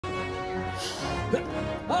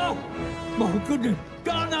Oh, my goodness,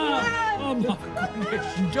 Donna! Oh, my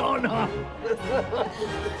goodness, Donna!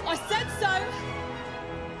 I said so.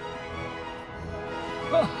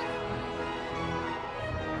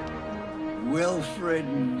 Wilfred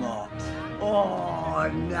Mott. Oh,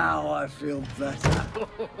 now I feel better.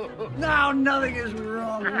 Now nothing is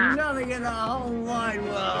wrong. Nothing in the whole wide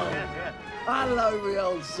world. Hello, me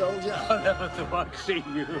old soldier. I never thought I'd see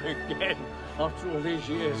you again after all these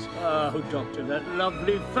years. Oh, Doctor, that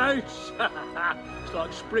lovely face. It's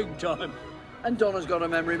like springtime. And Donna's got her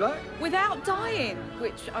memory back. Without dying,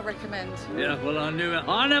 which I recommend. Yeah, well, I knew it.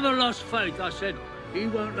 I never lost faith. I said, he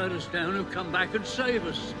won't let us down. He'll come back and save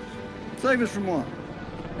us. Save us from what?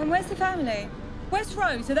 And where's the family? Where's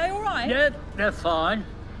Rose? Are they all right? Yeah, they're fine.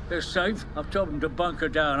 They're safe. I've told them to bunker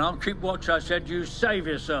down. I'll keep watch. I said, you save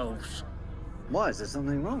yourselves. Why? Is there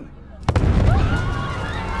something wrong?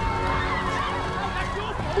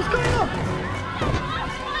 What's going on?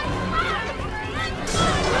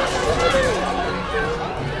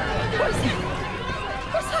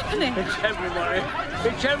 What's happening? It's everybody.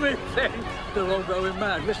 It's everything. They're all going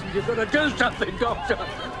mad. Listen, you've got to do something, Doctor.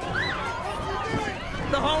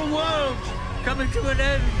 The whole world's coming to an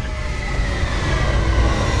end.